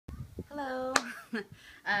Hello.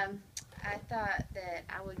 I thought that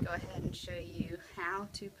I would go ahead and show you how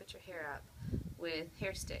to put your hair up with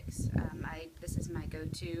hair sticks. This is my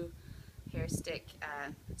go-to hair stick.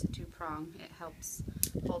 It's a two-prong. It helps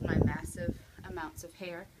hold my massive amounts of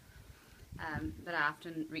hair, but I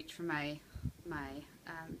often reach for my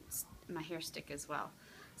hair stick as well.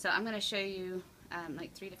 So I'm going to show you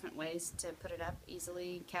like 3 different ways to put it up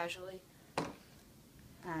easily, casually.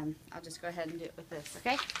 I'll just go ahead and do it with this,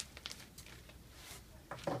 okay?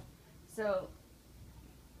 So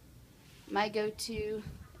my go-to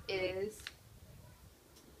is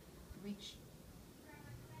reach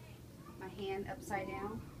my hand upside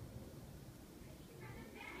down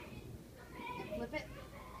and flip it.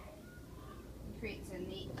 It creates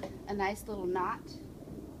a nice little knot.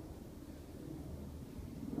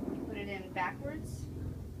 You put it in backwards.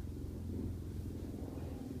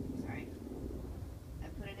 Sorry. I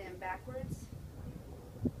put it in backwards.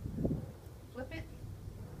 Flip it.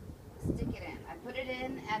 Stick it in. I put it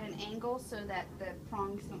in at an angle so that the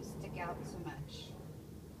prongs don't stick out so much.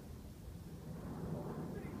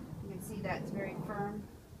 You can see that it's very firm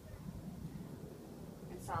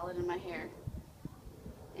and solid in my hair.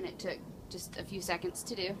 And it took just a few seconds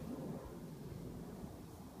to do.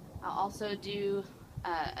 I'll also do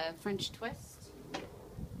a French twist.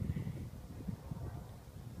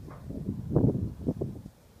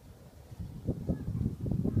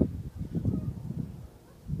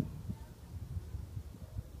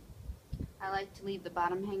 I like to leave the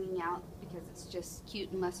bottom hanging out because it's just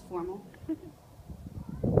cute and less formal.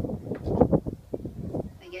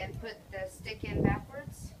 Again, put the stick in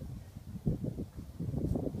backwards,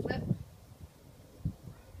 flip,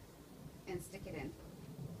 and stick it in.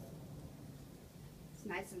 It's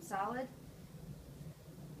nice and solid,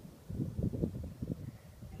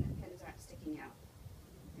 and the pins aren't sticking out.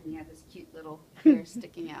 And you have this cute little hair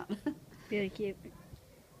sticking out. Really cute.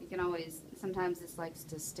 You can always, sometimes this likes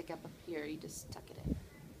to stick up here, you just tuck it in.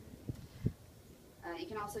 You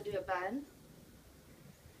can also do a bun.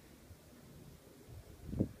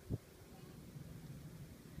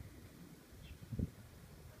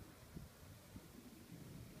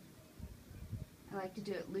 I like to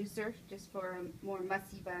do it looser, just for a more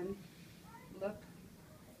messy bun look.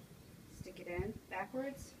 Stick it in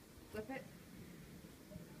backwards, flip it.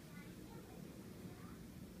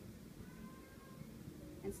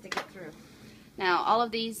 And stick it through. Now, all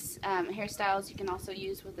of these hairstyles you can also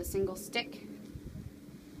use with a single stick.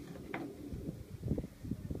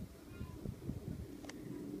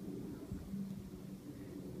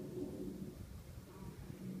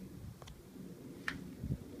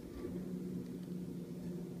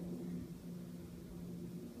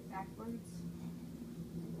 Backwards.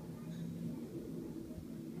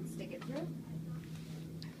 And stick it through.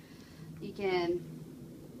 You can,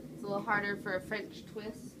 it's a little harder for a French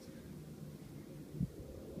twist,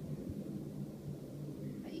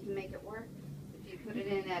 but you can make it work if you put it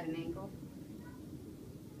in at an angle.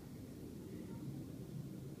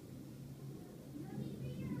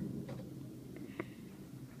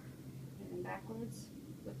 And then backwards,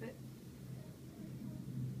 flip it,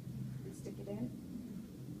 and stick it in.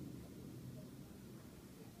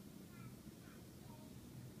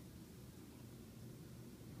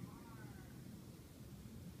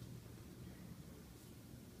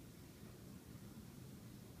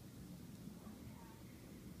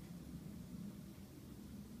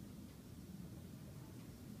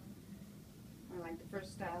 Like the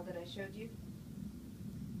first style that I showed you.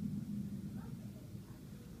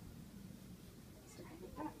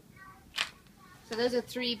 So those are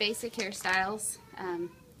 3 basic hairstyles. I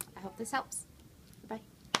hope this helps.